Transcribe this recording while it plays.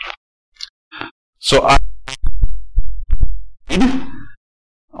So I to,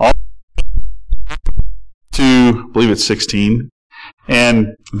 I believe it's 16,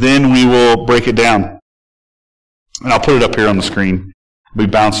 and then we will break it down. And I'll put it up here on the screen. I'll be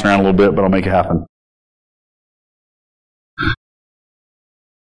bouncing around a little bit, but I'll make it happen.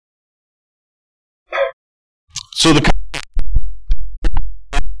 So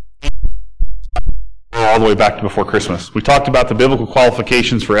all the way back to before Christmas. We talked about the biblical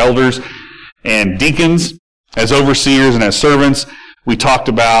qualifications for elders and deacons as overseers and as servants. We talked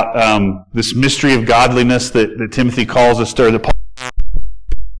about this mystery of godliness that Timothy calls us to,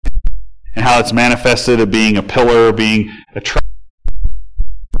 and how it's manifested of being a pillar, being a trust.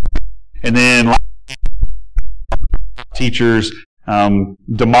 And then teachers,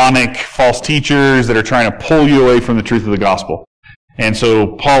 demonic false teachers that are trying to pull you away from the truth of the gospel. And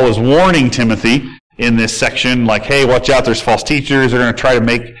so Paul is warning Timothy in this section, like, hey, watch out, there's false teachers. They're going to try to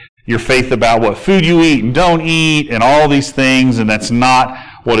make your faith about what food you eat and don't eat and all these things, and that's not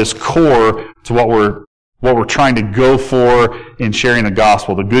what is core to what we're trying to go for in sharing the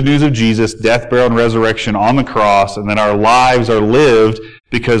gospel. The good news of Jesus, death, burial, and resurrection on the cross, and that our lives are lived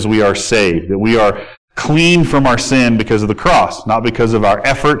because we are saved, that we are clean from our sin because of the cross, not because of our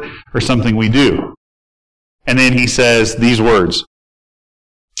effort or something we do. And then he says these words,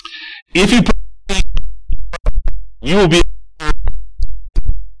 if you will be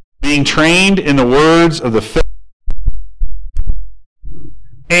being trained in the words of the faith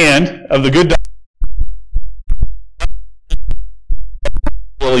and of the good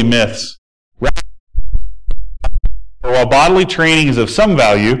myths. While bodily training is of some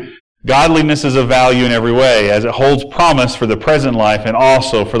value, godliness is of value in every way, as it holds promise for the present life and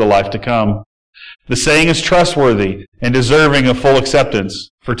also for the life to come. The saying is trustworthy and deserving of full acceptance.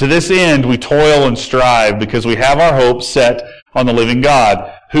 For to this end we toil and strive, because we have our hope set on the living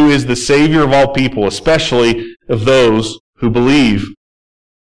God, who is the Savior of all people, especially of those who believe.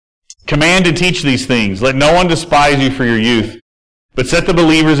 Command and teach these things. Let no one despise you for your youth, but set the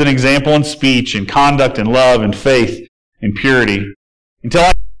believers an example in speech, in conduct, in love, in faith, in purity. Until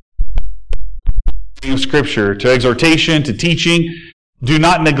I of Scripture, to exhortation, to teaching, do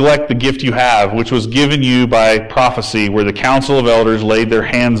not neglect the gift you have, which was given you by prophecy, where the council of elders laid their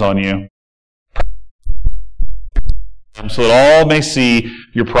hands on you, so that all may see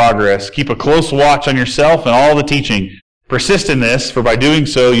your progress. Keep a close watch on yourself and all the teaching. Persist in this, for by doing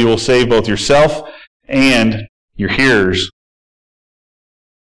so you will save both yourself and your hearers.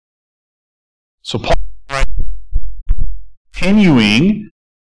 So Paul is continuing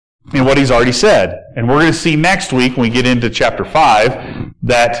in what he's already said. And we're going to see next week, when we get into chapter 5,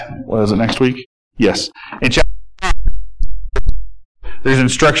 that, what is it next week? Yes. In chapter 5, there's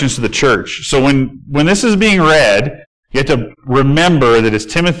instructions to the church. So when this is being read, you have to remember that as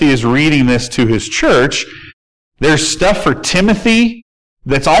Timothy is reading this to his church, there's stuff for Timothy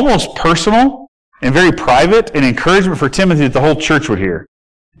that's almost personal and very private, and encouragement for Timothy that the whole church would hear.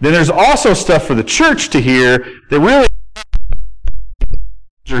 Then there's also stuff for the church to hear that really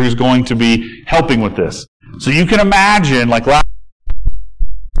who's going to be helping with this. So you can imagine, like,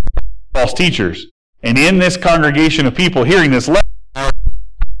 false teachers. And in this congregation of people hearing this letter,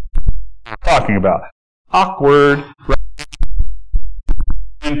 talking about awkward.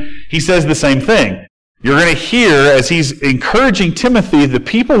 And he says the same thing. You're going to hear, as he's encouraging Timothy, the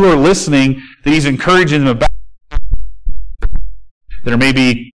people who are listening, that he's encouraging them about, that are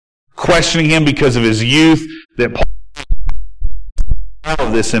maybe questioning him because of his youth, that Paul all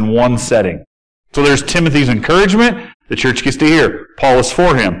of this in one setting. So there's Timothy's encouragement, the church gets to hear. Paul is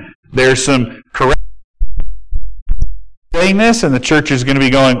for him. There's some correct saying this, and the church is going to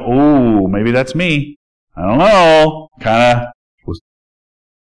be going, ooh, maybe that's me. I don't know. Kind of.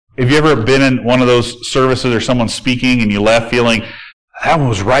 Have you ever been in one of those services or someone speaking and you left feeling, that one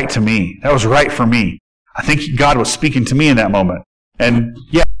was right to me. That was right for me. I think God was speaking to me in that moment. And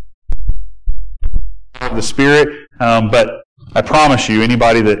yeah, the Spirit, but I promise you,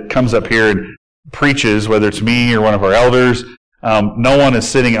 anybody that comes up here and preaches, whether it's me or one of our elders, no one is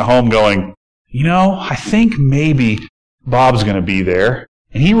sitting at home going, I think maybe Bob's going to be there,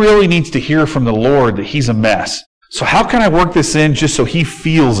 and he really needs to hear from the Lord that he's a mess. So how can I work this in just so he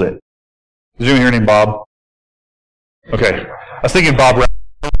feels it? Is anyone here named Bob? Okay. I was thinking Bob.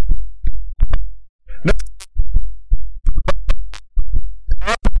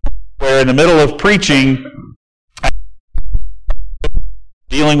 Where in the middle of preaching,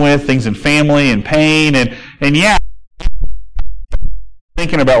 dealing with things in family and pain and yeah,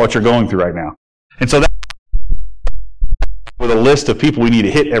 thinking about what you're going through right now. And so that's with a list of people we need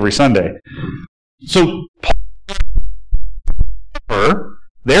to hit every Sunday. So Paul,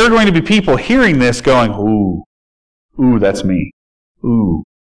 there are going to be people hearing this going, ooh, that's me. Ooh.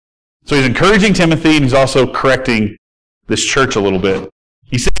 So he's encouraging Timothy, and he's also correcting this church a little bit.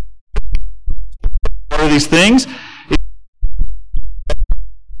 He said, what are these things?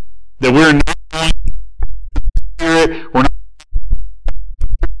 That we're not going to hear it. We're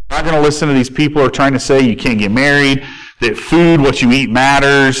not going to listen to these people who are trying to say you can't get married, that food, what you eat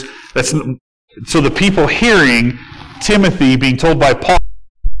matters. So the people hearing Timothy being told by Paul,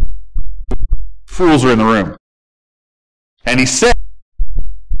 fools are in the room. And he said,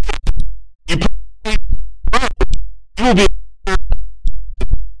 you will be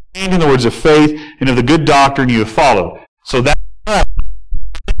in the words of faith and of the good doctrine you have followed. So that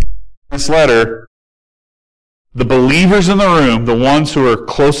this letter, the believers in the room, the ones who are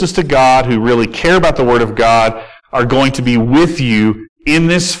closest to God, who really care about the Word of God, are going to be with you in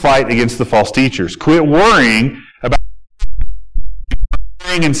this fight against the false teachers. Quit worrying about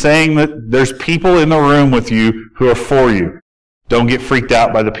and saying that there's people in the room with you who are for you. Don't get freaked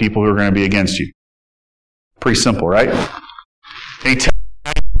out by the people who are going to be against you. Pretty simple, right?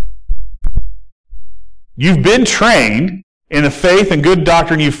 You've been trained in the faith and good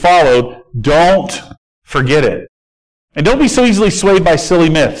doctrine you've followed. Don't forget it. And don't be so easily swayed by silly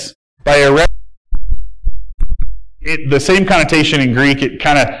myths. The same connotation in Greek,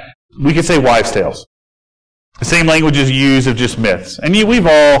 we could say wives' tales. The same language is used of just myths. And we've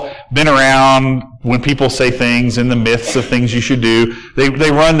all been around when people say things and the myths of things you should do.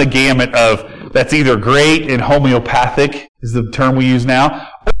 They run the gamut of, that's either great and homeopathic, is the term we use now,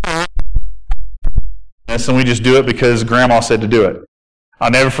 and we just do it because Grandma said to do it.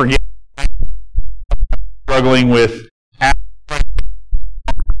 I'll never forget struggling with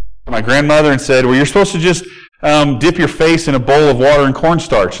my grandmother and said, well, you're supposed to just dip your face in a bowl of water and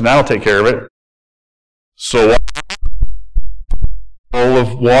cornstarch, and that'll take care of it. So, bowl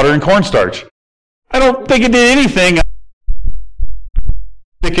of water and cornstarch. I don't think it did anything.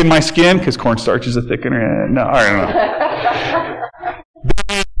 Thicken my skin because cornstarch is a thickener. No, I don't know.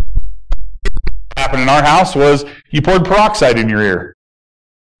 What happened in our house was you poured peroxide in your ear.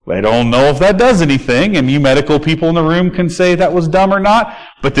 I don't know if that does anything, and you medical people in the room can say that was dumb or not.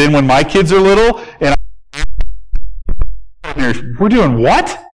 But then when my kids are little, and we're doing what?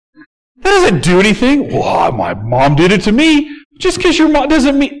 That doesn't do anything. Well, my mom did it to me. Just because your mom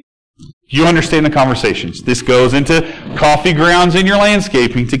doesn't mean... You understand the conversations. This goes into coffee grounds in your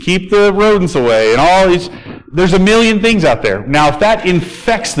landscaping to keep the rodents away and all these. There's a million things out there. Now, if that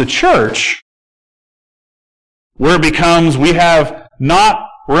infects the church, where it becomes we're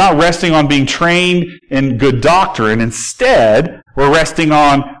not resting on being trained in good doctrine. Instead, we're resting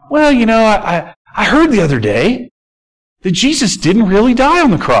on, well, I heard the other day that Jesus didn't really die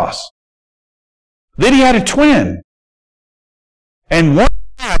on the cross. Then he had a twin. And I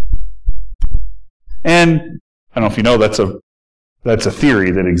don't know if you know that's a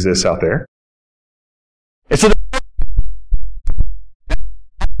theory that exists out there. And so the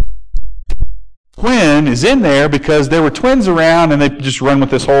twin is in there because there were twins around and they just run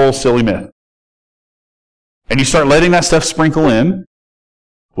with this whole silly myth. And you start letting that stuff sprinkle in.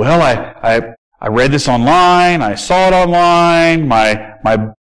 Well, I read this online, I saw it online,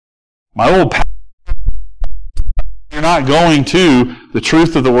 my old pastor. You're not going to the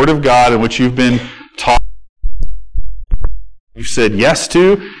truth of the Word of God in which you've been taught, you've said yes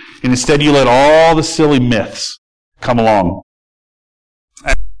to, and instead you let all the silly myths come along.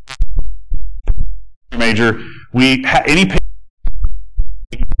 Major, any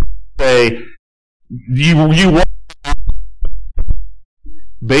say you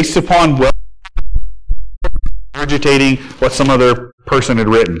based upon what regurgitating what some other person had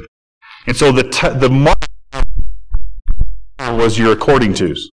written, and so the mark was your according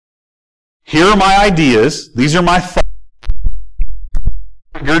tos. Here are my ideas. These are my thoughts.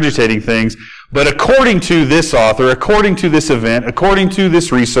 Regurgitating things. But according to this author, according to this event, according to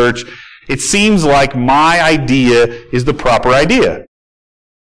this research, it seems like my idea is the proper idea.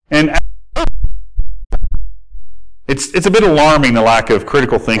 And it's a bit alarming, the lack of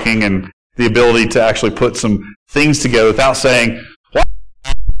critical thinking and the ability to actually put some things together without saying, what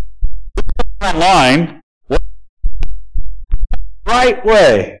online? Right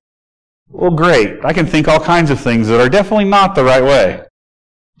way. Well, great. I can think all kinds of things that are definitely not the right way.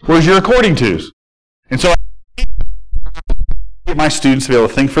 Where's your according tos? And so I get my students to be able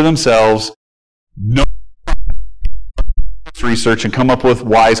to think for themselves, know research, and come up with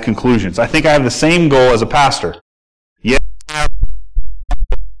wise conclusions. I think I have the same goal as a pastor. Yes,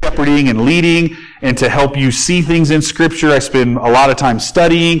 shepherding and leading, and to help you see things in Scripture. I spend a lot of time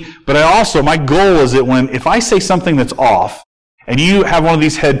studying, but my goal is that if I say something that's off, and you have one of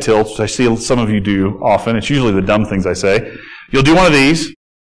these head tilts, which I see some of you do often. It's usually the dumb things I say. You'll do one of these,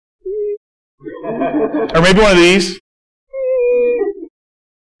 or maybe one of these,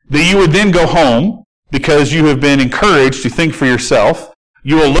 that you would then go home because you have been encouraged to think for yourself.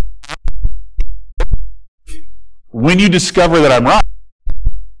 You will look when you discover that I'm right.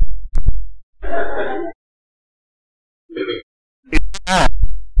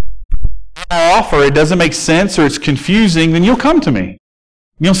 Off, or it doesn't make sense, or it's confusing, then you'll come to me.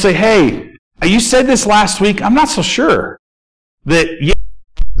 You'll say, hey, you said this last week. I'm not so sure that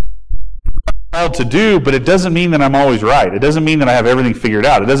I'm to do, but it doesn't mean that I'm always right. It doesn't mean that I have everything figured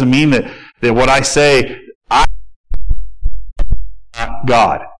out. It doesn't mean that what I say, I'm not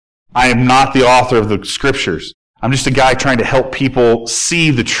God. I am not the author of the Scriptures. I'm just a guy trying to help people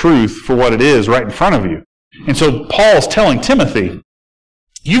see the truth for what it is right in front of you. And so Paul's telling Timothy,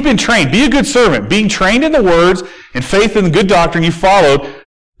 you've been trained. Be a good servant. Being trained in the words and faith in the good doctrine you followed.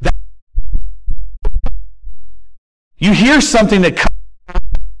 You hear something that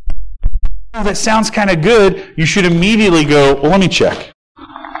sounds kind of good, you should immediately go, well, let me check.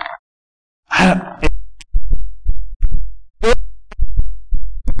 I'm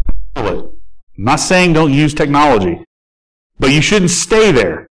not saying don't use technology, but you shouldn't stay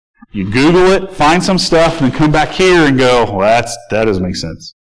there. You Google it, find some stuff, and then come back here and go, well, that doesn't make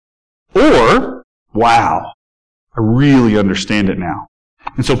sense. Or, wow, I really understand it now.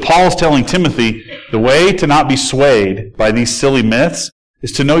 And so Paul's telling Timothy, the way to not be swayed by these silly myths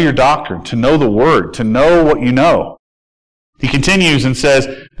is to know your doctrine, to know the Word, to know what you know. He continues and says,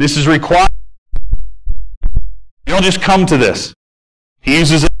 this is required. You don't just come to this. He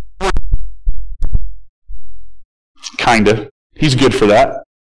uses it. Kind of. He's good for that.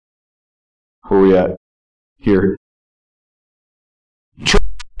 Where are we at? Here.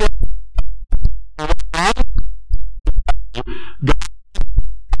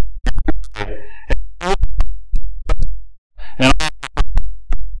 And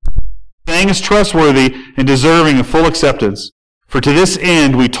saying is trustworthy and deserving of full acceptance. For to this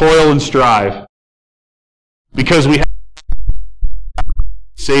end we toil and strive, because we have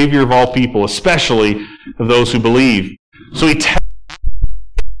Savior of all people, especially of those who believe. So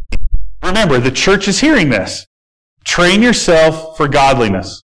remember, the church is hearing this. Train yourself for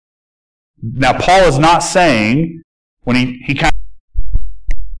godliness. Now, Paul is not saying, when he kind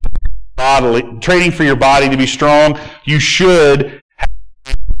of bodily, training for your body to be strong, you should have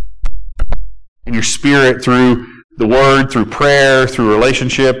in your spirit through the Word, through prayer, through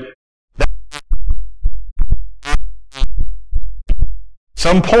relationship. At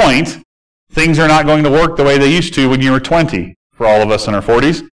some point, things are not going to work the way they used to when you were 20, for all of us in our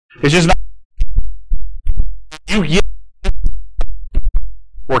 40s. It's just not. You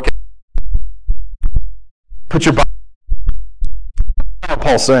work out. Put your body. That's not what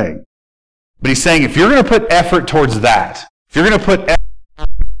Paul's saying. But he's saying if you're going to put effort towards that, if you're going to put effort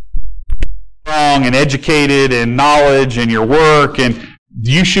strong and educated and knowledge and your work, and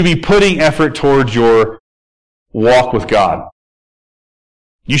you should be putting effort towards your walk with God.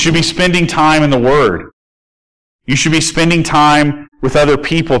 You should be spending time in the Word. You should be spending time with other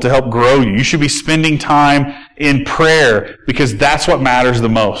people to help grow you. You should be spending time in prayer because that's what matters the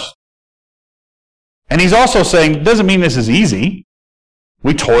most. And he's also saying, it doesn't mean this is easy.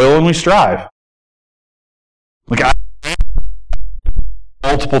 We toil and we strive. Like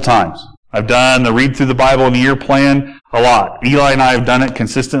multiple times. I've done the Read Through the Bible in a Year plan a lot. Eli and I have done it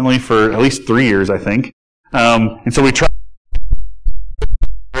consistently for at least 3 years, I think. And so we try a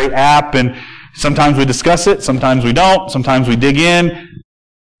great app, and sometimes we discuss it, sometimes we don't, sometimes we dig in.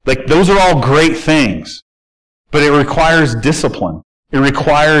 Like, those are all great things. But it requires discipline. It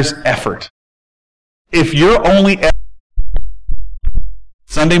requires effort. If you're only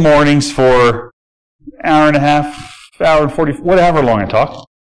Sunday mornings for an hour and a half, hour and 40, whatever long I talk,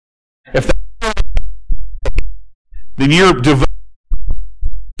 then you're devoted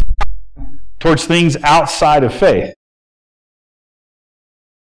towards things outside of faith.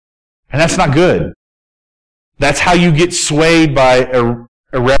 And that's not good. That's how you get swayed by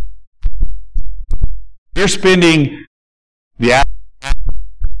you're spending the hour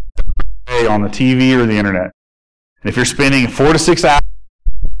on the TV or the internet. And if you're spending 4 to 6 hours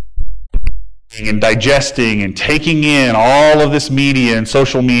and digesting and taking in all of this media and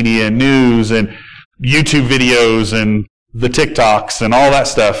social media and news and YouTube videos and the TikToks and all that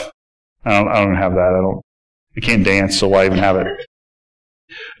stuff, I don't have that. I can't dance, so why even have it?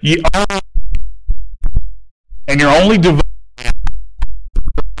 And you're only devoting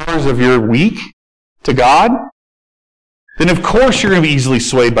hours of your week to God, then of course you're going to be easily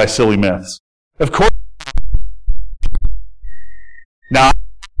swayed by silly myths. Of course.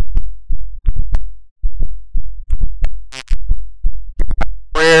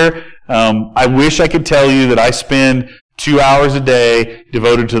 prayer. I wish I could tell you that I spend 2 hours a day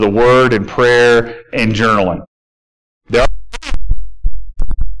devoted to the Word and prayer and journaling. There are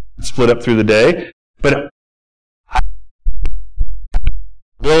split up through the day, but I have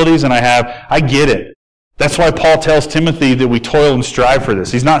abilities and I get it. That's why Paul tells Timothy that we toil and strive for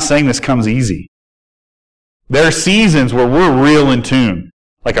this. He's not saying this comes easy. There are seasons where we're real in tune.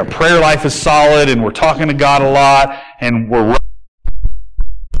 Like our prayer life is solid and we're talking to God a lot and we're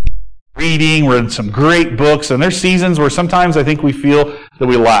reading, we're in some great books, and there's seasons where sometimes I think we feel that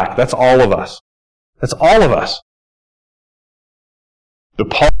we lack. That's all of us. That's all of us.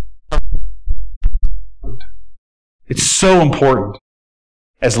 It's so important.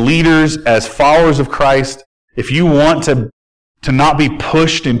 As leaders, as followers of Christ, if you want to not be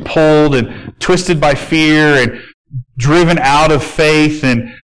pushed and pulled and twisted by fear and driven out of faith,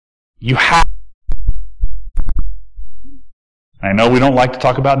 and you have. I know we don't like to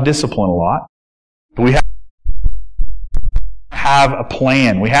talk about discipline a lot, but we have to have a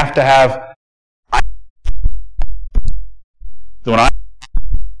plan. We have to have. When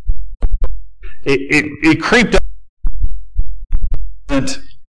it creeped up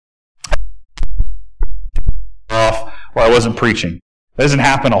off where I wasn't preaching. That doesn't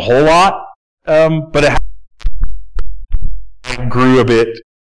happen a whole lot, but it grew a bit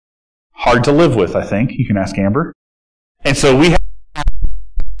hard to live with, I think. You can ask Amber. And so we have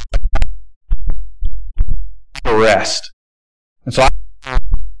to rest. And so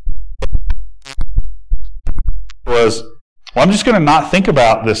I'm just going to not think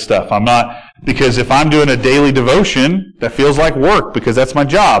about this stuff. Because if I'm doing a daily devotion, that feels like work because that's my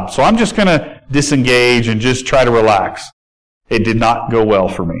job. So I'm just going to disengage and just try to relax. It did not go well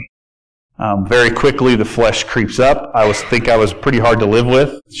for me. Very quickly, the flesh creeps up. I was pretty hard to live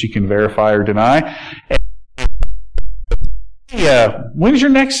with. She can verify or deny. When's your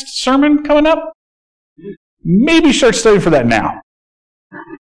next sermon coming up? Maybe start studying for that now.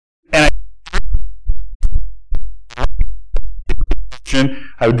 And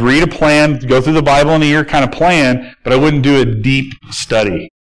I would read a plan, go through the Bible in a year kind of plan, but I wouldn't do a deep study,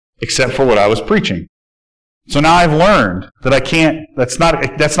 except for what I was preaching. So now I've learned that I can't, that's not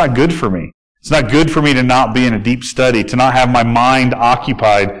good for me. It's not good for me to not be in a deep study, to not have my mind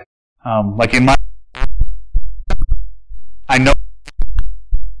occupied. I know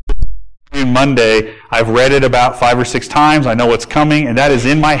Monday, I've read it about 5 or 6 times, I know what's coming, and that is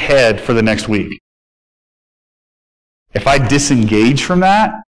in my head for the next week. If I disengage from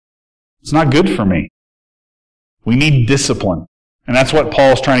that, it's not good for me. We need discipline. And that's what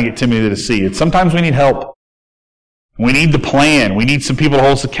Paul's trying to get Timothy to see. Sometimes we need help. We need the plan. We need some people to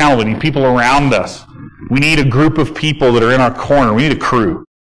hold us accountable. We need people around us. We need a group of people that are in our corner. We need a crew.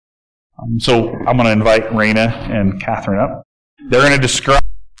 So I'm going to invite Raina and Catherine up. They're going to describe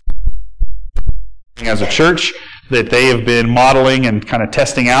as a church that they have been modeling and kind of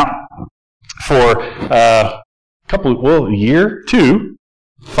testing out for a year, 2,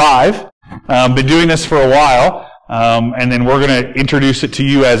 5. Been doing this for a while, and then we're going to introduce it to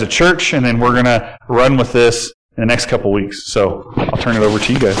you as a church, and then we're going to run with this in the next couple weeks. So I'll turn it over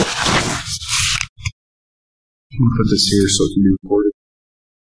to you guys. I'm going to put this here so it can be recorded.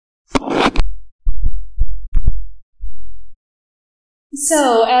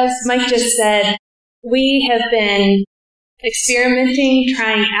 So, as Mike just said, we have been experimenting,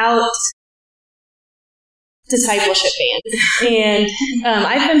 trying out discipleship band. And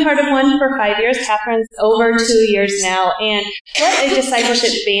I've been part of one for 5 years. Catherine's over 2 years now. And what a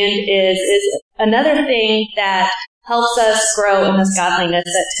discipleship band is another thing that helps us grow in this godliness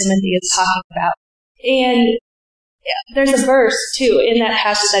that Timothy is talking about. And there's a verse, too, in that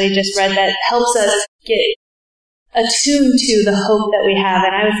passage that he just read that helps us get attuned to the hope that we have.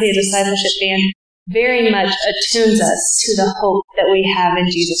 And I would say a discipleship band very much attunes us to the hope that we have in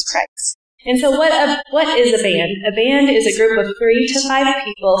Jesus Christ. And so what is a band? A band is a group of 3 to 5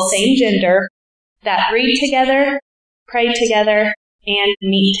 people, same gender, that read together, pray together, and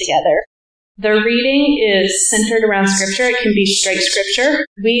meet together. The reading is centered around Scripture. It can be straight Scripture.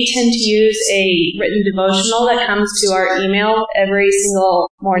 We tend to use a written devotional that comes to our email every single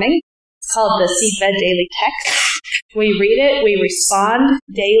morning. It's called the Seedbed Daily Text. We read it, we respond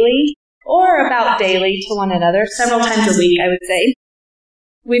daily, or about daily to one another, several times a week, I would say.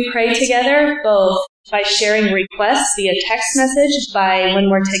 We pray together, both by sharing requests via text message, by when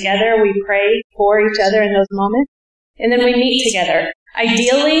we're together, we pray for each other in those moments, and then we meet together.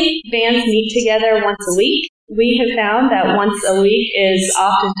 Ideally, bands meet together once a week. We have found that once a week is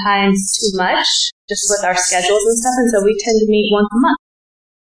oftentimes too much, just with our schedules and stuff, and so we tend to meet once a month.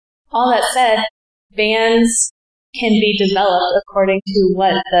 All that said, bands can be developed according to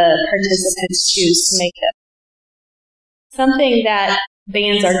what the participants choose to make them. Something that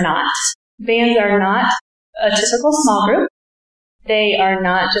bands are not. Bands are not a typical small group. They are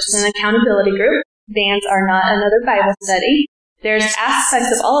not just an accountability group. Bands are not another Bible study. There's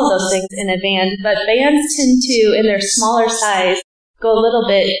aspects of all of those things in a band, but bands tend to, in their smaller size, go a little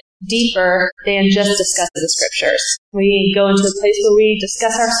bit deeper than just discuss the scriptures. We go into a place where we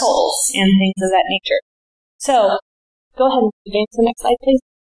discuss our souls and things of that nature. So, go ahead and advance to the next slide, please.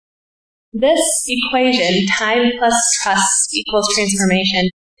 This equation, time plus trust equals transformation,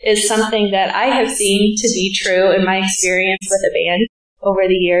 is something that I have seen to be true in my experience with a band over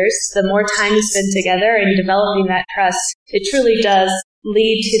the years. The more time you spend together and developing that trust, it truly does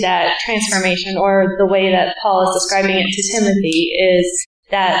lead to that transformation, or the way that Paul is describing it to Timothy is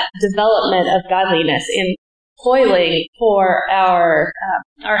that development of godliness in toiling for our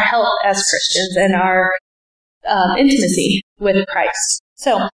health as Christians and our intimacy with Christ.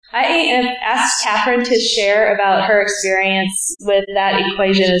 So I have asked Catherine to share about her experience with that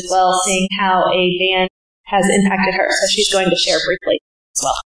equation as well, seeing how a band has impacted her. So she's going to share briefly as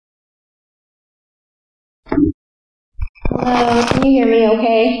well. Hello, can you hear me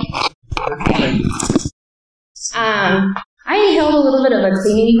okay? Okay. I inhaled a little bit of a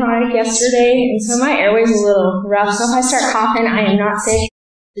cleaning product yesterday, and so my airway's a little rough, so if I start coughing, I am not sick.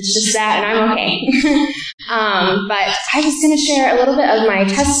 It's just that, and I'm okay. But I was going to share a little bit of my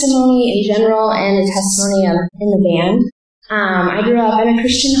testimony in general and the testimony in the band. I grew up in a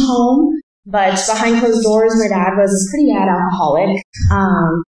Christian home, but behind closed doors, my dad was a pretty bad alcoholic.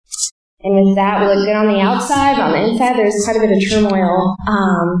 And with that, we look good on the outside, but on the inside, there's quite a bit of turmoil.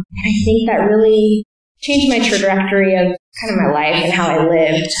 And I think that really changed my trajectory of kind of my life and how I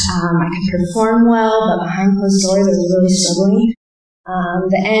lived. I could perform well, but behind closed doors, I was really struggling.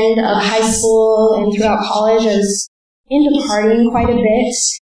 The end of high school and throughout college, I was into partying quite a bit.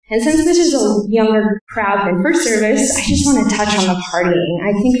 And since this is a younger crowd than first service, I just want to touch on the partying.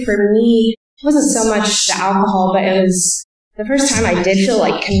 I think for me, it wasn't so much the alcohol, but it was the first time I did feel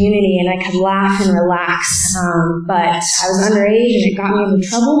like community and I could laugh and relax. But I was underage and it got me into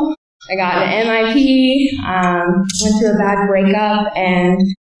trouble. I got an MIP, went through a bad breakup, and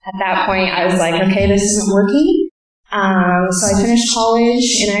at that point I was like, okay, this isn't working. So I finished college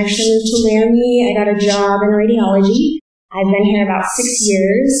and I actually moved to Laramie. I got a job in radiology. I've been here about 6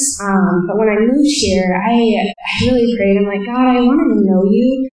 years. But when I moved here, I really prayed. I'm like, God, I want to know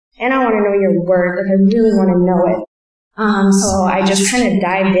you and I want to know your word. Like, I really want to know it. So I just kind of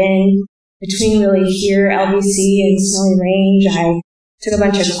dived in between really here, LBC and Snowy Range. I took a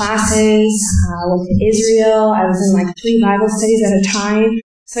bunch of classes, went to Israel. I was in like 3 Bible studies at a time.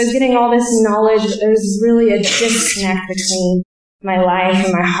 So I was getting all this knowledge, but there was really a disconnect between my life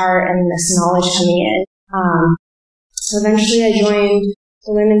and my heart and this knowledge coming in. So eventually I joined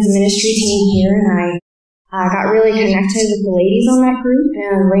the women's ministry team here, and I got really connected with the ladies on that group,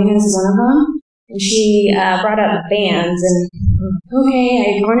 and Raina is one of them. And she brought up bands, and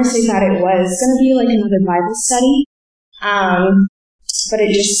okay, I honestly thought it was going to be like another Bible study. But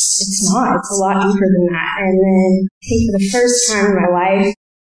it's not. It's a lot deeper than that. And then I think for the first time in my life,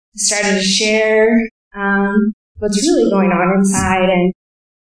 I started to share what's really going on inside. And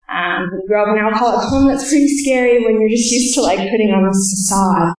we grew up in an alcoholic home. That's pretty scary when you're just used to like putting on this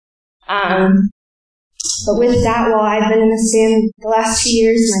facade. But with that, while I've been in this band the last 2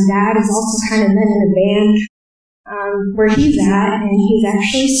 years, my dad has also kind of been in a band where he's at, and he's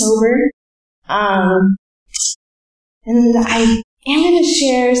actually sober. And I am going to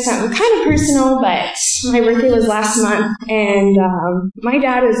share something kind of personal, but my birthday was last month, and my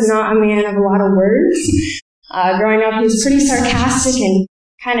dad is not a man of a lot of words. Growing up, he was pretty sarcastic and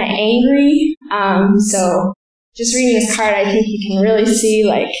kind of angry. So just reading this card, I think you can really see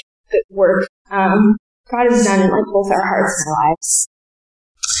like the work God has done in like both our hearts and our lives.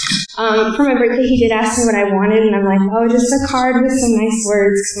 For my birthday, he did ask me what I wanted, and I'm like, oh, just a card with some nice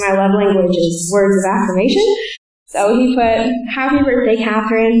words, because my love language is words of affirmation. So he put, happy birthday,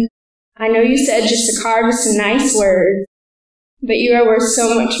 Catherine. I know you said just a card with some nice words, but you are worth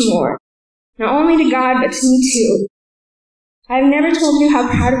so much more. Not only to God, but to me too. I've never told you how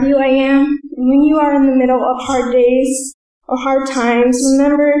proud of you I am, and when you are in the middle of hard days or hard times,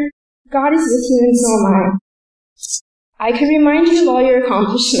 remember, God is with you and so am I. I could remind you of all your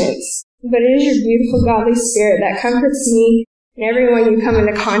accomplishments, but it is your beautiful godly spirit that comforts me and everyone you come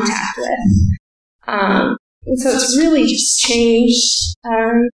into contact with. And so it's really just changed,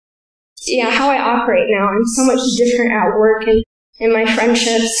 how I operate now. I'm so much different at work and in my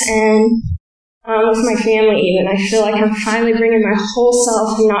friendships and with my family even. I feel like I'm finally bringing my whole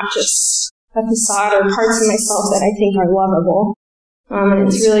self and not just a facade or parts of myself that I think are lovable. And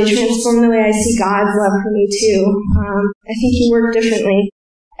it's really transformed the way I see God's love for me too. I think He worked differently.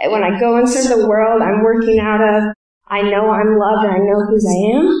 When I go and serve the world, I'm working out of, I know I'm loved and I know whose I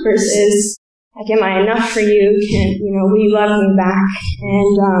am, versus, like, am I enough for you? Will you love me back?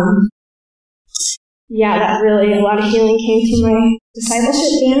 And, that really, a lot of healing came through my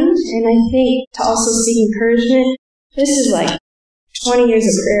discipleship band. And I think to also seek encouragement, this is like 20 years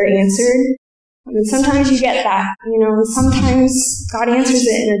of prayer answered. And sometimes you get that, and sometimes God answers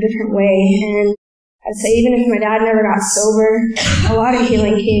it in a different way. And I'd say even if my dad never got sober, a lot of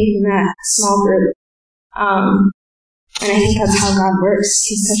healing came from that small group. And I think that's how God works.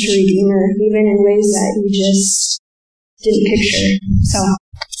 He's such a redeemer, even in ways that you just didn't picture. So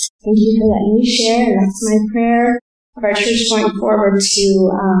thank you for letting me share. And that's my prayer of our church going forward, to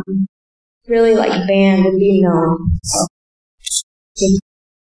really like band and be known. So thank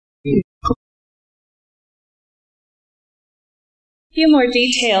you. A few more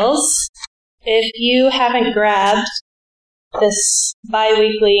details. If you haven't grabbed this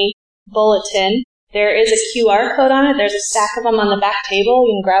bi-weekly bulletin, there is a QR code on it. There's a stack of them on the back table.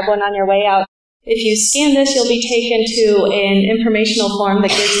 You can grab one on your way out. If you scan this, you'll be taken to an informational form that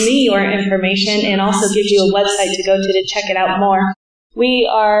gives me your information and also gives you a website to go to check it out more.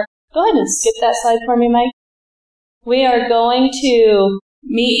 Go ahead and skip that slide for me, Mike. We are going to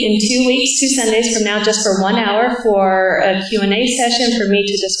meet in 2 weeks, 2 Sundays from now, just for 1 hour for a Q&A session for me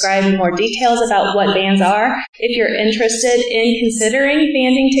to describe more details about what bands are. If you're interested in considering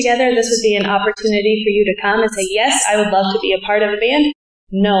banding together, this would be an opportunity for you to come and say, yes, I would love to be a part of a band.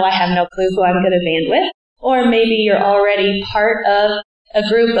 No, I have no clue who I'm going to band with. Or maybe you're already part of a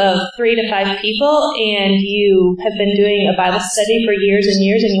group of 3 to 5 people and you have been doing a Bible study for years and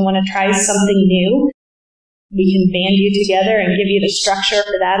years and you want to try something new. We can band you together and give you the structure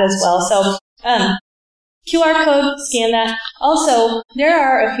for that as well. So, QR code, scan that. Also, there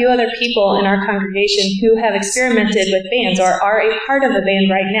are a few other people in our congregation who have experimented with bands or are a part of a band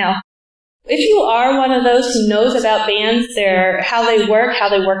right now. If you are one of those who knows about bands, how they work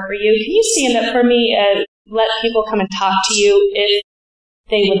for you, can you stand up for me and let people come and talk to you if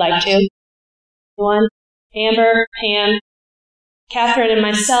they would like to? One, Amber, Pam, Catherine, and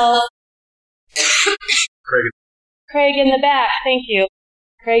myself. Craig in the back, thank you.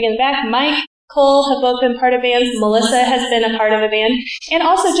 Craig in the back. Mike, Cole have both been part of bands. Melissa has been a part of a band. And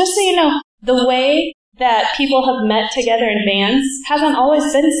also, just so you know, the way that people have met together in bands hasn't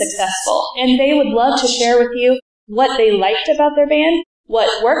always been successful. And they would love to share with you what they liked about their band,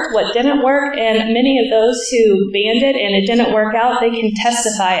 what worked, what didn't work. And many of those who banded and it didn't work out, they can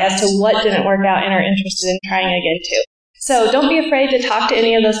testify as to what didn't work out and are interested in trying again too. So don't be afraid to talk to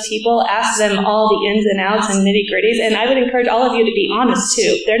any of those people. Ask them all the ins and outs and nitty-gritties. And I would encourage all of you to be honest,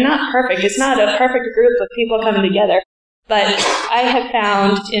 too. They're not perfect. It's not a perfect group of people coming together. But I have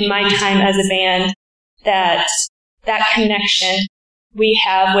found in my time as a band that connection we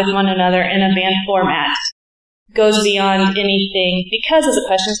have with one another in a band format goes beyond anything because of the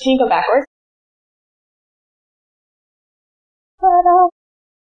questions. Can you go backwards?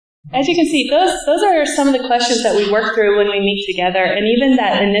 As you can see, those are some of the questions that we work through when we meet together. And even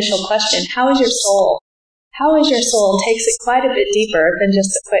that initial question, how is your soul? How is your soul? Takes it quite a bit deeper than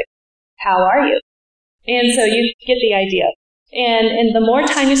just a quick, how are you? And so you get the idea. And the more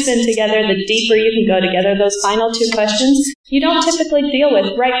time you spend together, the deeper you can go together. Those final 2 questions, you don't typically deal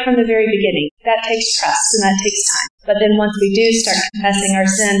with right from the very beginning. That takes trust and that takes time. But then once we do start confessing our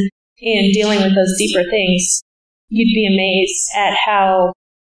sin and dealing with those deeper things, you'd be amazed at how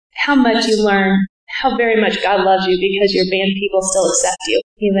much you learn, how very much God loves you because your band people still accept you,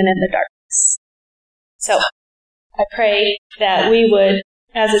 even in the darkness. So, I pray that we would,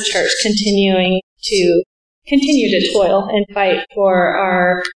 as a church, continue to toil and fight for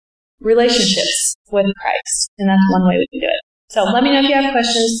our relationships with Christ. And that's one way we can do it. So, let me know if you have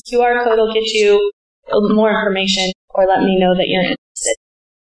questions. QR code will get you more information, or let me know that you're interested.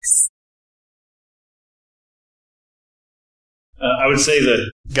 I would say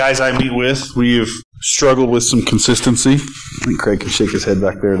the guys I meet with, we've struggled with some consistency. I think Craig can shake his head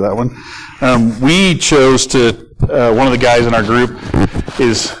back there, that one. We chose to, one of the guys in our group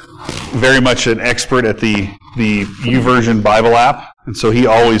is very much an expert at the YouVersion Bible app. And so he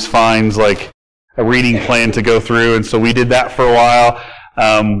always finds like a reading plan to go through. And so we did that for a while.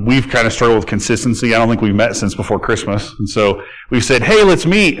 We've kind of struggled with consistency. I don't think we've met since before Christmas. And so we said, hey, let's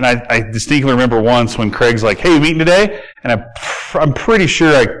meet. And I distinctly remember once when Craig's like, hey, meeting today? And I'm pretty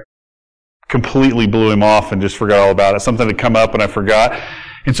sure I completely blew him off and just forgot all about it. Something had come up and I forgot.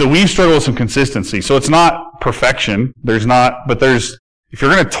 And so we struggle with some consistency. So it's not perfection. But If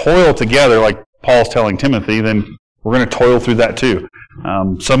you're going to toil together, like Paul's telling Timothy, then we're going to toil through that too.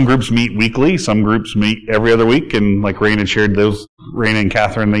 Some groups meet weekly, some groups meet every other week, and like Raina shared, Raina and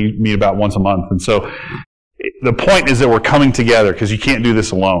Catherine, they meet about once a month. And so the point is that we're coming together because you can't do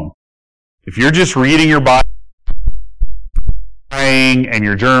this alone. If you're just reading your Bible, praying, and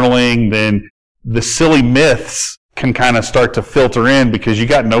you're journaling, then the silly myths can kind of start to filter in because you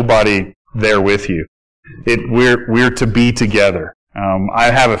got nobody there with you. We're to be together. I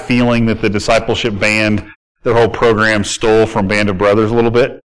have a feeling that the discipleship band, the whole program, stole from Band of Brothers a little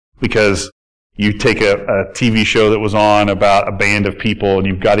bit, because you take a TV show that was on about a band of people and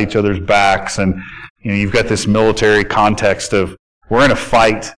you've got each other's backs, and you've got this military context of we're in a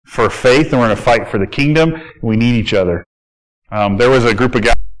fight for faith and we're in a fight for the kingdom, and we need each other. There was a group of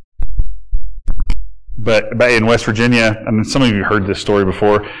guys but in West Virginia, I mean, some of you heard this story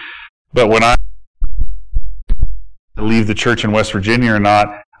before, but when I leave the church in West Virginia or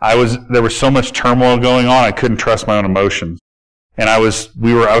not, there was so much turmoil going on, I couldn't trust my own emotions. And I was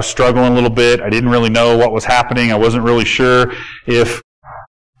struggling a little bit. I didn't really know what was happening. I wasn't really sure if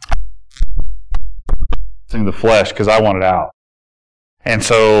in the flesh, because I wanted out. And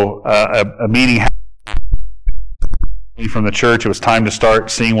so a meeting happened from the church. It was time to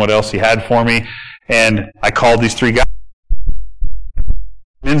start seeing what else he had for me. And I called these 3 guys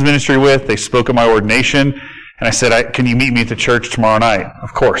men's ministry with. They spoke at my ordination. And I said, can you meet me at the church tomorrow night?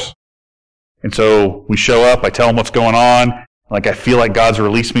 Of course. And so we show up. I tell them what's going on. Like, I feel like God's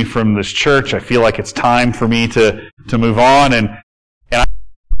released me from this church. I feel like it's time for me to move on. And I,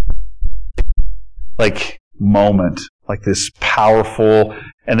 like, moment, like this powerful,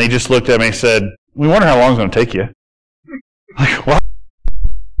 and they just looked at me and said, we wonder how long it's going to take you. Like, what?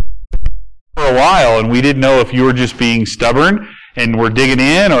 For a while, and we didn't know if you were just being stubborn and we're digging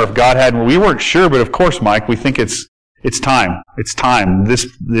in, or if God had. We weren't sure, but of course, Mike, we think it's time. It's time. This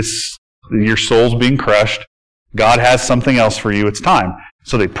your soul's being crushed. God has something else for you. It's time.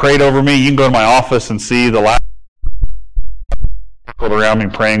 So they prayed over me. You can go to my office and see the last people around me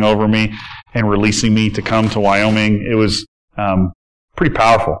praying over me and releasing me to come to Wyoming. It was pretty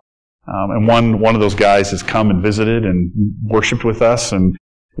powerful. And one of those guys has come and visited and worshipped with us, and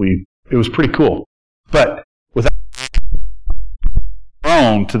it was pretty cool. But without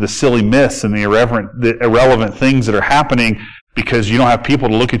prone to the silly myths and the irrelevant things that are happening, because you don't have people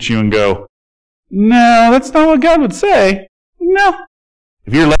to look at you and go, no, that's not what God would say. No.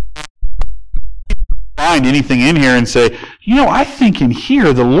 If you're find anything in here and say, I think in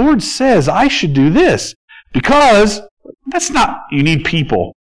here the Lord says I should do this, because that's not, you need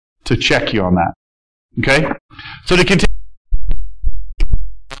people to check you on that. Okay? So to continue,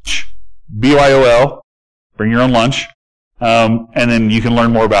 BYOL, bring your own lunch, and then you can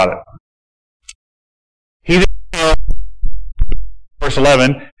learn more about it. He then, verse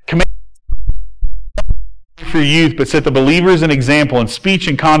 11, command for youth, but set the believers an example in speech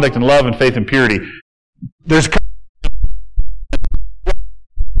and conduct and love and faith and purity. It's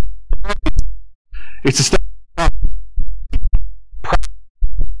a step.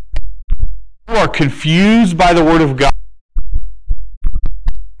 You are confused by the Word of God.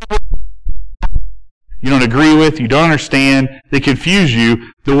 You don't agree with, you don't understand, they confuse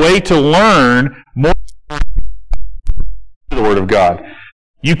you. The way to learn more the Word of God.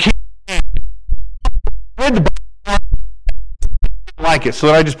 You can't read the Bible like it, so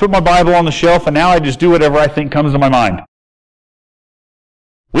that I just put my Bible on the shelf and now I just do whatever I think comes to my mind.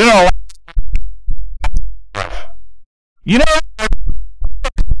 We don't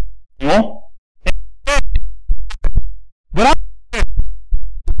allow. But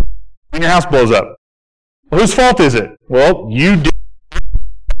when your house blows up, well, whose fault is it? Well, you did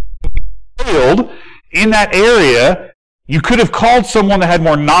in that area. You could have called someone that had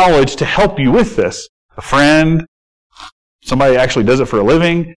more knowledge to help you with this. A friend, somebody that actually does it for a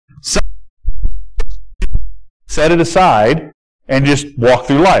living. Set it aside and just walk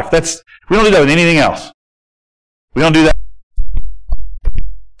through life. We don't do that with anything else. We don't do that.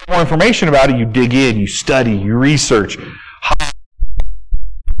 More information about it, you dig in, you study, you research.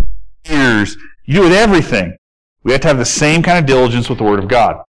 Years, you do with everything. We have to have the same kind of diligence with the Word of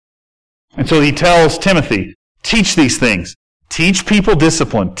God. And so he tells Timothy, teach these things. Teach people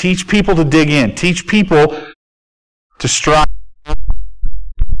discipline. Teach people to dig in. Teach people to strive.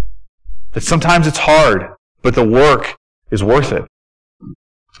 That sometimes it's hard, but the work is worth it.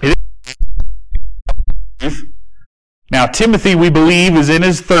 Now, Timothy, we believe, is in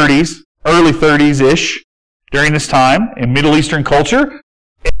his 30s, early 30s-ish, during this time, in Middle Eastern culture.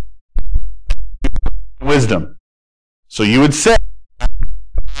 Wisdom. So you would say,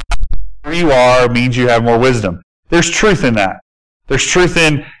 where you are means you have more wisdom. There's truth in that. There's truth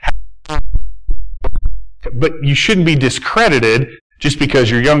in, but you shouldn't be discredited just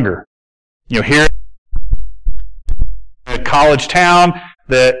because you're younger. Here in a college town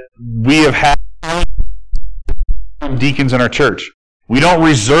that we have had deacons in our church. We don't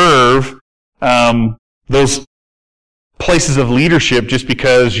reserve those places of leadership just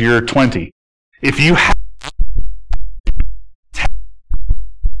because you're 20. If you have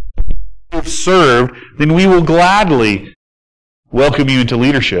served, then we will gladly welcome you into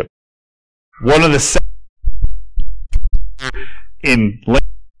leadership. One of the in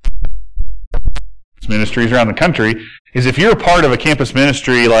ministries around the country is if you're a part of a campus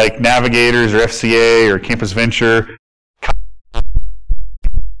ministry like Navigators or FCA or Campus Venture,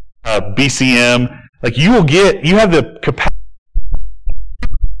 BCM, like you have the capacity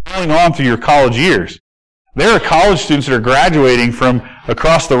going on through your college years. There are college students that are graduating from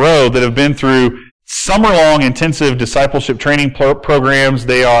across the road that have been through summer-long intensive discipleship training programs.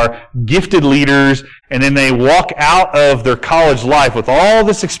 They are gifted leaders, and then they walk out of their college life with all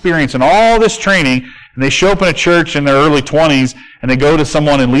this experience and all this training, and they show up in a church in their early 20s, and they go to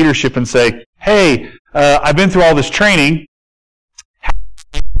someone in leadership and say, hey, I've been through all this training.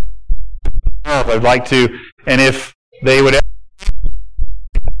 I'd like to, and if they would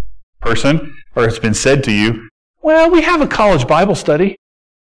person, or it's been said to you, well, we have a college Bible study.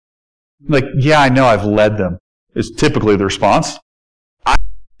 Like, yeah, I know, I've led them, is typically the response.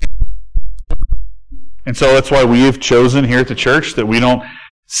 And so that's why we have chosen here at the church that we don't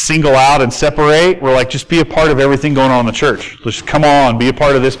single out and separate. We're like, just be a part of everything going on in the church. Just come on, be a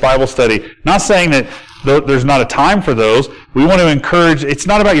part of this Bible study. Not saying that there's not a time for those. We want to encourage, it's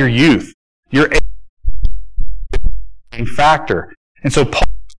not about your youth. Your factor. And so Paul,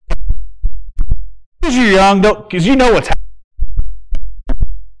 because you're young, because you know what's happening,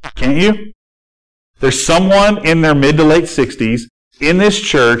 can't you? There's someone in their mid to late 60s in this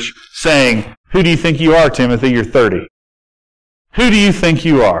church saying, who do you think you are, Timothy? You're 30. Who do you think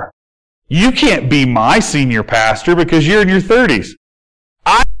you are? You can't be my senior pastor because you're in your 30s.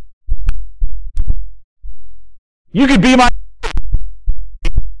 You could be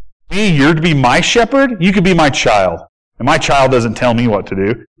you're to be my shepherd. You could be my child. And my child doesn't tell me what to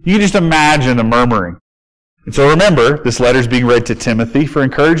do. You can just imagine the murmuring. And so remember, this letter is being read to Timothy for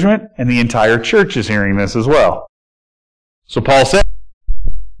encouragement, and the entire church is hearing this as well. So Paul said,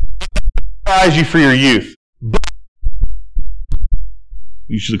 I advise you for your youth. But,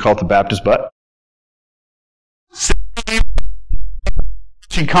 usually call it the Baptist butt.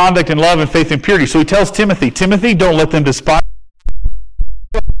 In conduct and love and faith and purity. So he tells Timothy, don't let them despise.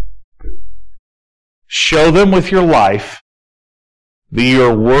 Show them with your life that you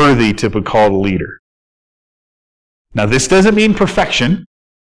are worthy to be called a leader. Now, this doesn't mean perfection.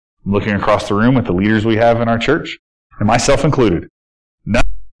 I'm looking across the room at the leaders we have in our church, and myself included. No.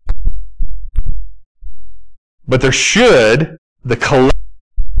 But there should, the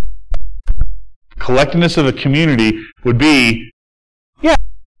collectiveness of a community would be, yeah,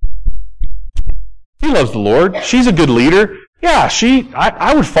 he loves the Lord. She's a good leader. Yeah,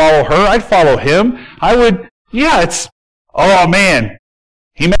 I would follow her. I'd follow him. I would, oh man.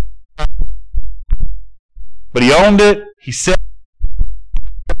 But he owned it. He said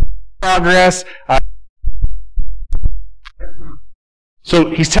progress. So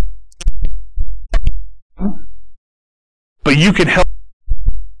he's telling, but you can help.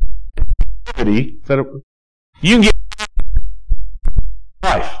 You can get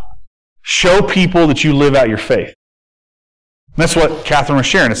life. Show people that you live out your faith. And that's what Catherine was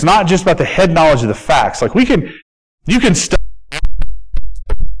sharing. It's not just about the head knowledge of the facts. Like you can study,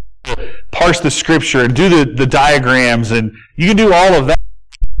 parse the scripture and do the diagrams, and you can do all of that.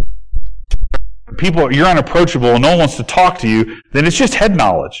 You're unapproachable and no one wants to talk to you, then it's just head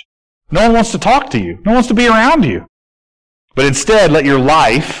knowledge. No one wants to talk to you. No one wants to be around you. But instead, let your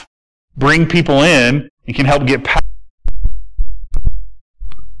life bring people in and can help get past.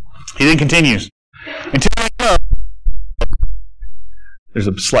 He then continues. Until I know, there's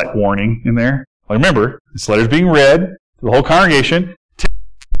a slight warning in there. Well, remember, this letter is being read to the whole congregation.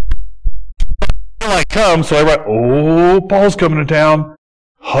 Until I come, so everybody, Paul's coming to town.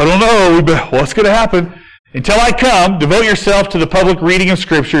 I don't know, what's going to happen? Until I come, devote yourself to the public reading of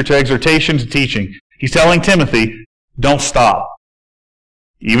Scripture, to exhortation, to teaching. He's telling Timothy, don't stop.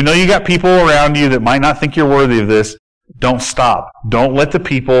 Even though you got people around you that might not think you're worthy of this, don't stop. Don't let the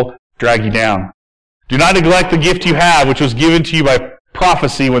people drag you down. Do not neglect the gift you have, which was given to you by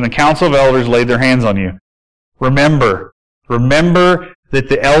prophecy when the council of elders laid their hands on you. Remember that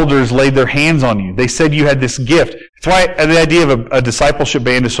the elders laid their hands on you. They said you had this gift. That's why the idea of a discipleship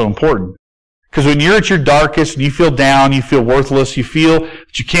band is so important. Because when you're at your darkest and you feel down, you feel worthless, you feel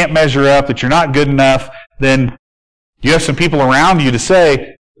that you can't measure up, that you're not good enough, then you have some people around you to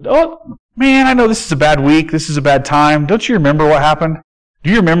say, oh, man, I know this is a bad week, this is a bad time. Don't you remember what happened? Do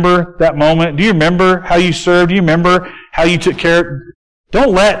you remember that moment? Do you remember how you served? Do you remember how you took care?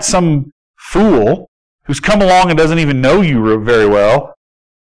 Don't let some fool who's come along and doesn't even know you very well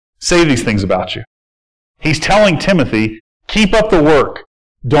say these things about you. He's telling Timothy, keep up the work.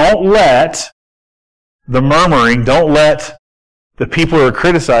 Don't let the murmuring, don't let the people who are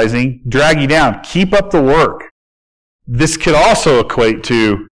criticizing drag you down. Keep up the work. This could also equate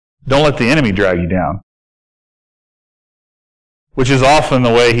to don't let the enemy drag you down, which is often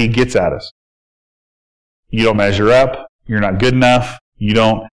the way he gets at us. You don't measure up. You're not good enough. You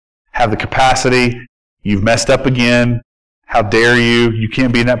don't have the capacity. You've messed up again. How dare you? You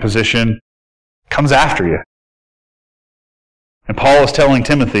can't be in that position. Comes after you. And Paul is telling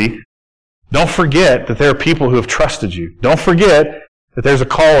Timothy, don't forget that there are people who have trusted you. Don't forget that there's a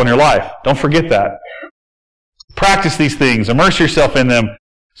call in your life. Don't forget that. Practice these things. Immerse yourself in them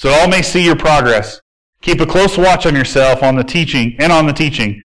so all may see your progress. Keep a close watch on yourself on the teaching and on the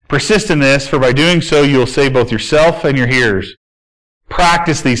teaching. Persist in this, for by doing so you will save both yourself and your hearers.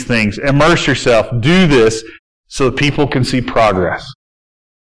 Practice these things. Immerse yourself. Do this so that people can see progress.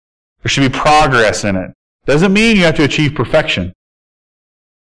 There should be progress in it. Doesn't mean you have to achieve perfection.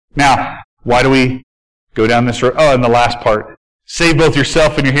 Now, why do we go down this road? Oh, and the last part. Save both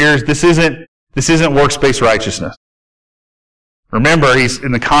yourself and your hearers. This isn't works-based righteousness. Remember, he's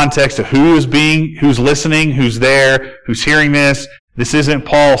in the context of who's listening, who's there, who's hearing this. This isn't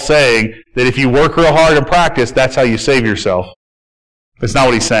Paul saying that if you work real hard and practice, that's how you save yourself. That's not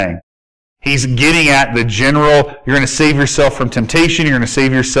what he's saying. He's getting at the general, you're going to save yourself from temptation, you're going to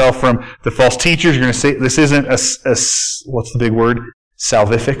save yourself from the false teachers, you're going to say, this isn't what's the big word?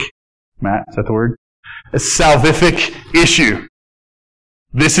 Salvific? Matt, is that the word? A salvific issue.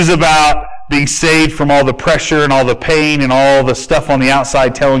 This is about being saved from all the pressure and all the pain and all the stuff on the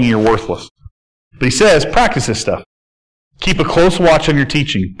outside telling you you're worthless. But he says, practice this stuff. Keep a close watch on your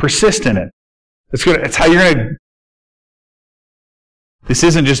teaching. Persist in it. It's how you're going to... This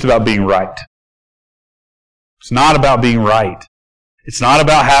isn't just about being right. It's not about being right. It's not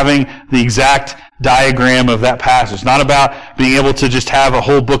about having the exact diagram of that passage. It's not about being able to just have a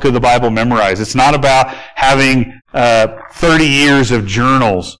whole book of the Bible memorized. It's not about having 30 years of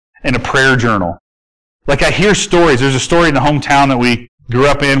journals and a prayer journal. Like I hear stories. There's a story in the hometown that we grew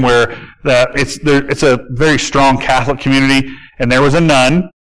up in where it's a very strong Catholic community, and there was a nun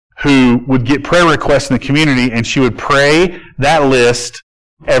who would get prayer requests in the community, and she would pray that list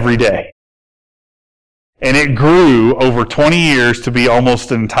every day. And it grew over 20 years to be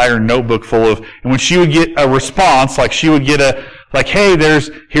almost an entire notebook full of, and when she would get a response, like she would get hey,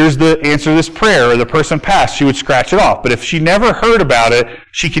 here's the answer to this prayer, or the person passed, she would scratch it off. But if she never heard about it,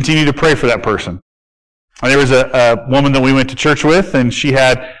 she continued to pray for that person. And there was a woman that we went to church with, and she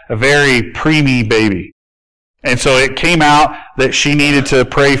had a very preemie baby. And so it came out that she needed to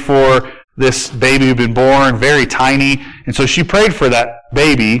pray for this baby who'd been born, very tiny. And so she prayed for that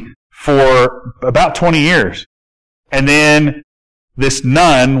baby for about 20 years. And then this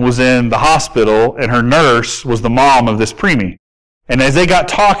nun was in the hospital, and her nurse was the mom of this preemie. And as they got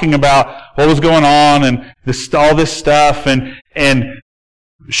talking about what was going on and all this stuff, and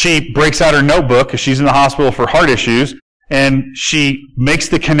she breaks out her notebook because she's in the hospital for heart issues, and she makes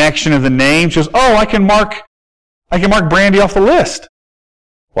the connection of the name. She goes, "Oh, I can mark Brandy off the list."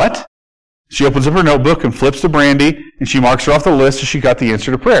 What? She opens up her notebook and flips to Brandy, and she marks her off the list, so she got the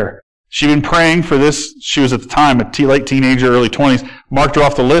answer to prayer. She'd been praying for this. She was at the time a late teenager, early 20s, marked her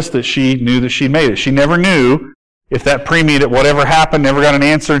off the list that she knew that she'd made it. She never knew if that preemie, that whatever happened, never got an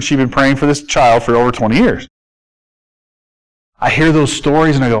answer, and she'd been praying for this child for over 20 years. I hear those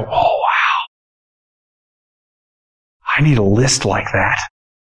stories and I go, oh, wow. I need a list like that.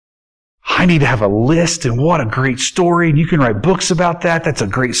 I need to have a list, and what a great story. And you can write books about that. That's a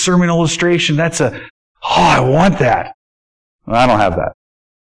great sermon illustration. I want that. Well, I don't have that.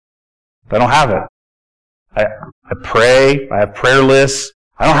 I don't have it. I pray. I have prayer lists.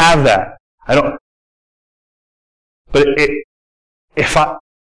 I don't have that. But if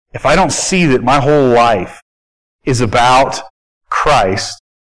I don't see that my whole life is about Christ,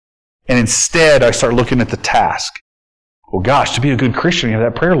 and instead I start looking at the task. Well, gosh, to be a good Christian, you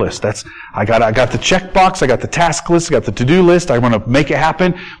have that prayer list. I got the checkbox, I got the task list, I got the to-do list. I want to make it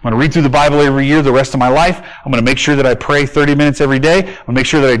happen. I'm going to read through the Bible every year the rest of my life. I'm going to make sure that I pray 30 minutes every day. I'm going to make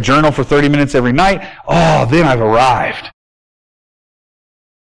sure that I journal for 30 minutes every night. Oh, then I've arrived.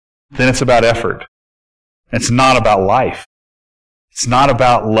 Then it's about effort. It's not about life. It's not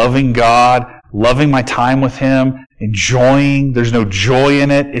about loving God, loving my time with Him, enjoying. There's no joy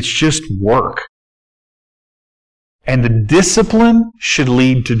in it. It's just work. And the discipline should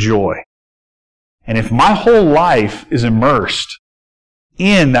lead to joy. And if my whole life is immersed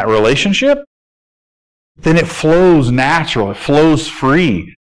in that relationship, then it flows natural. It flows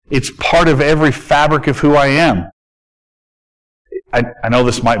free. It's part of every fabric of who I am. I know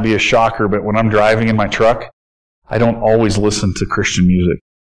this might be a shocker, but when I'm driving in my truck, I don't always listen to Christian music.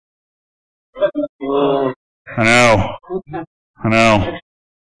 I know.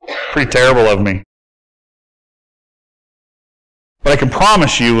 Pretty terrible of me. But I can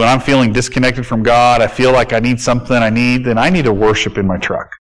promise you, when I'm feeling disconnected from God, I feel like I need something, then I need to worship in my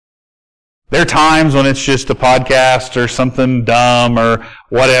truck. There are times when it's just a podcast or something dumb or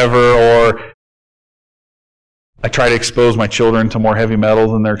whatever, or I try to expose my children to more heavy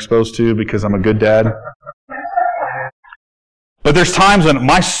metal than they're exposed to because I'm a good dad. But there's times when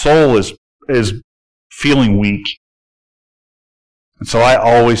my soul is feeling weak. And so I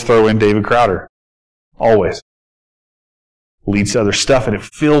always throw in David Crowder. Always. Leads to other stuff, and it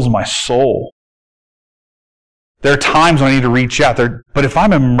fills my soul. There are times when I need to reach out there, but if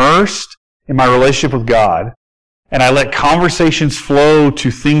I'm immersed in my relationship with God, and I let conversations flow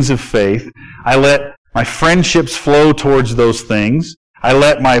to things of faith, I let my friendships flow towards those things, I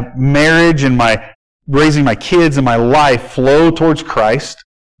let my marriage and my raising my kids and my life flow towards Christ,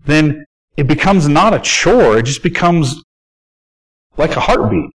 then it becomes not a chore, it just becomes like a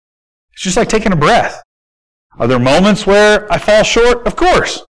heartbeat. It's just like taking a breath. Are there moments where I fall short? Of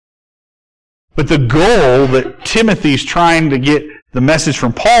course. But the goal that Timothy's trying to get the message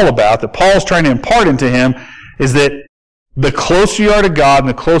from Paul about, that Paul's trying to impart into him, is that the closer you are to God and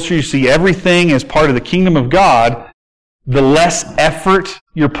the closer you see everything as part of the kingdom of God, the less effort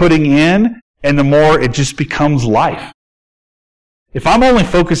you're putting in and the more it just becomes life. If I'm only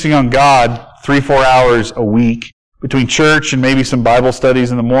focusing on God 3-4 hours a week between church and maybe some Bible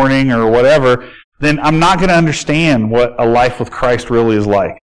studies in the morning or whatever, then I'm not going to understand what a life with Christ really is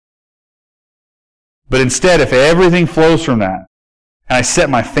like. But instead, if everything flows from that, and I set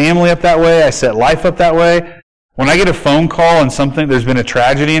my family up that way, I set life up that way, when I get a phone call and there's been a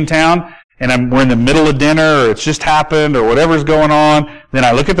tragedy in town, and we're in the middle of dinner, or it's just happened, or whatever's going on, then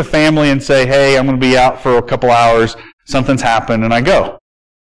I look at the family and say, hey, I'm going to be out for a couple hours, something's happened, and I go.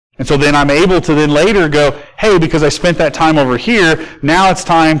 And so then I'm able to then later go, hey, because I spent that time over here, now it's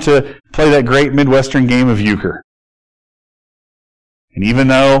time to play that great Midwestern game of euchre. And even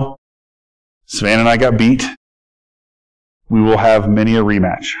though Savannah and I got beat, we will have many a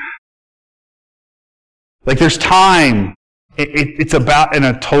rematch. Like there's time. It's about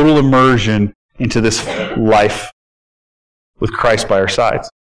a total immersion into this life with Christ by our sides.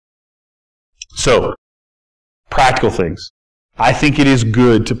 So, practical things. I think it is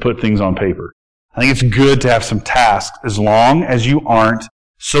good to put things on paper. I think it's good to have some tasks as long as you aren't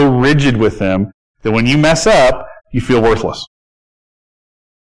so rigid with them that when you mess up, you feel worthless.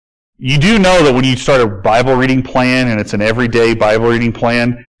 You do know that when you start a Bible reading plan and it's an everyday Bible reading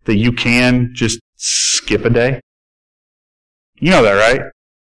plan, that you can just skip a day. You know that, right?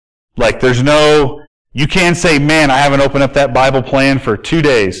 Like you can say, man, I haven't opened up that Bible plan for 2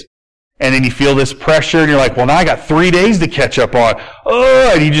 days. And then you feel this pressure and you're like, well, now I got 3 days to catch up on.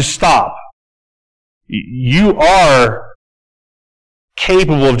 Oh, and you just stop. You are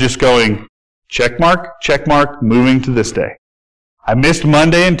capable of just going, check mark, moving to this day. I missed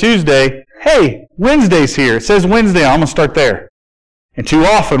Monday and Tuesday. Hey, Wednesday's here. It says Wednesday. I'm going to start there. And too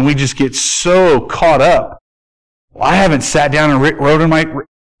often we just get so caught up. Well, I haven't sat down and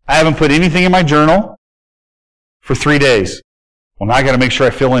I haven't put anything in my journal for 3 days. Well, now I got to make sure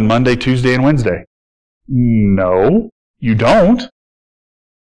I fill in Monday, Tuesday, and Wednesday. No, you don't.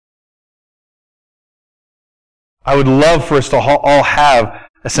 I would love for us to all have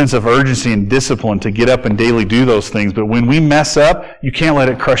a sense of urgency and discipline to get up and daily do those things. But when we mess up, you can't let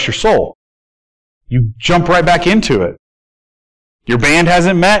it crush your soul. You jump right back into it. Your band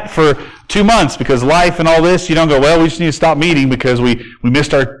hasn't met for 2 months because life and all this. You don't go, well, we just need to stop meeting because we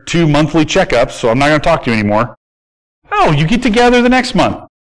missed our 2 monthly checkups, so I'm not going to talk to you anymore. No, you get together the next month.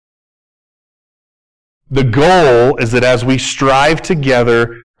 The goal is that as we strive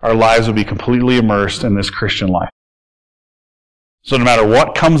together, our lives will be completely immersed in this Christian life. So no matter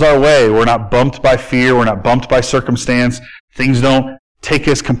what comes our way, we're not bumped by fear, we're not bumped by circumstance, things don't take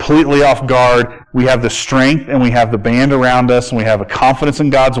us completely off guard. We have the strength and we have the band around us and we have a confidence in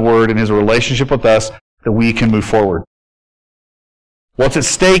God's Word and His relationship with us that we can move forward. What's at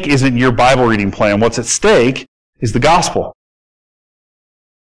stake isn't your Bible reading plan. What's at stake is the gospel.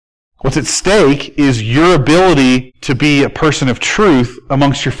 What's at stake is your ability to be a person of truth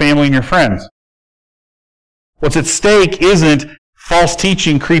amongst your family and your friends. What's at stake isn't false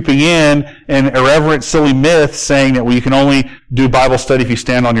teaching creeping in and irreverent, silly myths saying that you can only do Bible study if you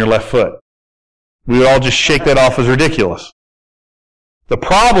stand on your left foot. We would all just shake that off as ridiculous. The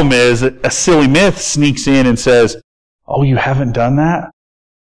problem is that a silly myth sneaks in and says, oh, you haven't done that?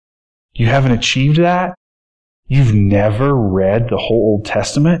 You haven't achieved that? You've never read the whole Old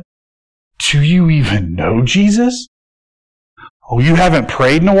Testament? Do you even know Jesus? Oh, you haven't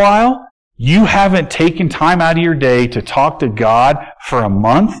prayed in a while? You haven't taken time out of your day to talk to God for a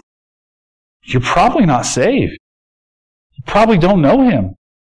month? You're probably not saved. You probably don't know Him.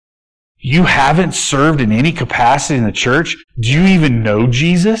 You haven't served in any capacity in the church? Do you even know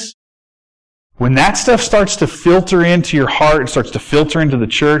Jesus? When that stuff starts to filter into your heart and starts to filter into the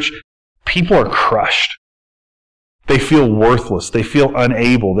church, people are crushed. They feel worthless. They feel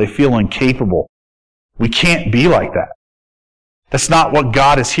unable. They feel incapable. We can't be like that. That's not what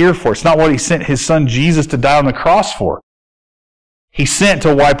God is here for. It's not what He sent His Son Jesus to die on the cross for. He sent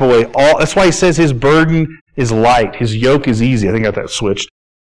to wipe away all. That's why He says His burden is light. His yoke is easy. I think I got that switched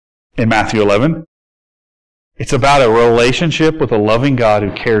in Matthew 11. It's about a relationship with a loving God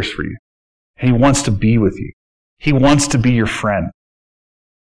who cares for you. And He wants to be with you. He wants to be your friend.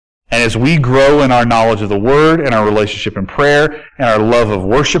 And as we grow in our knowledge of the Word and our relationship in prayer and our love of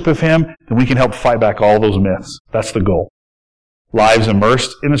worship of Him, then we can help fight back all those myths. That's the goal. Lives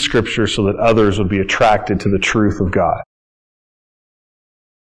immersed in the Scripture so that others would be attracted to the truth of God.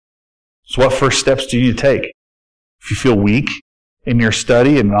 So what first steps do you need to take? If you feel weak in your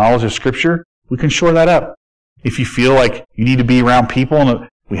study and knowledge of Scripture, we can shore that up. If you feel like you need to be around people, and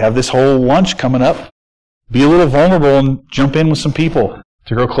we have this whole lunch coming up, be a little vulnerable and jump in with some people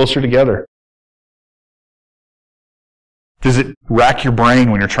to grow closer together. Does it rack your brain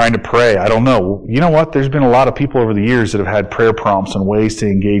when you're trying to pray? I don't know. You know what? There's been a lot of people over the years that have had prayer prompts and ways to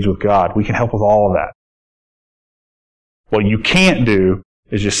engage with God. We can help with all of that. What you can't do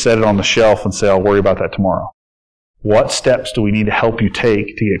is just set it on the shelf and say, I'll worry about that tomorrow. What steps do we need to help you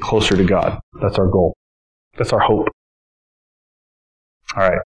take to get closer to God? That's our goal. That's our hope. All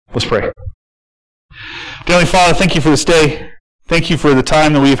right, let's pray. Heavenly Father, thank you for this day. Thank you for the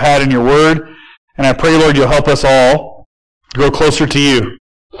time that we've had in your Word. And I pray, Lord, you'll help us all grow closer to you.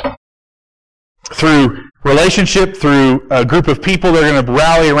 Through relationship, through a group of people that are going to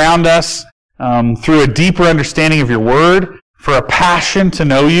rally around us, through a deeper understanding of your Word, for a passion to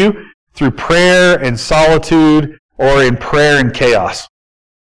know you, through prayer and solitude, or in prayer and chaos.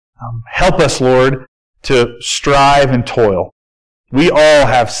 Help us, Lord, to strive and toil. We all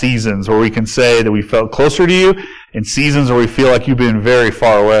have seasons where we can say that we felt closer to you, and seasons where we feel like you've been very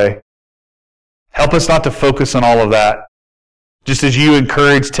far away. Help us not to focus on all of that. Just as you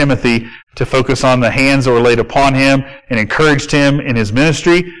encouraged Timothy to focus on the hands that were laid upon him and encouraged him in his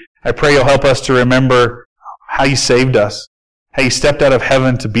ministry, I pray you'll help us to remember how you saved us, how you stepped out of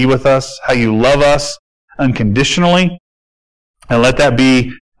heaven to be with us, how you love us unconditionally, and let that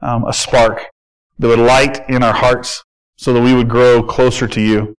be a spark that would light in our hearts so that we would grow closer to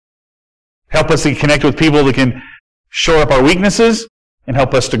you. Help us to connect with people that can shore up our weaknesses and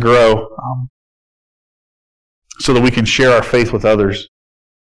help us to grow so that we can share our faith with others.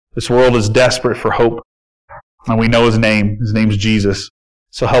 This world is desperate for hope, and we know His name. His name's Jesus.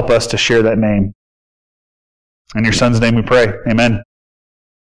 So help us to share that name. In your Son's name we pray. Amen.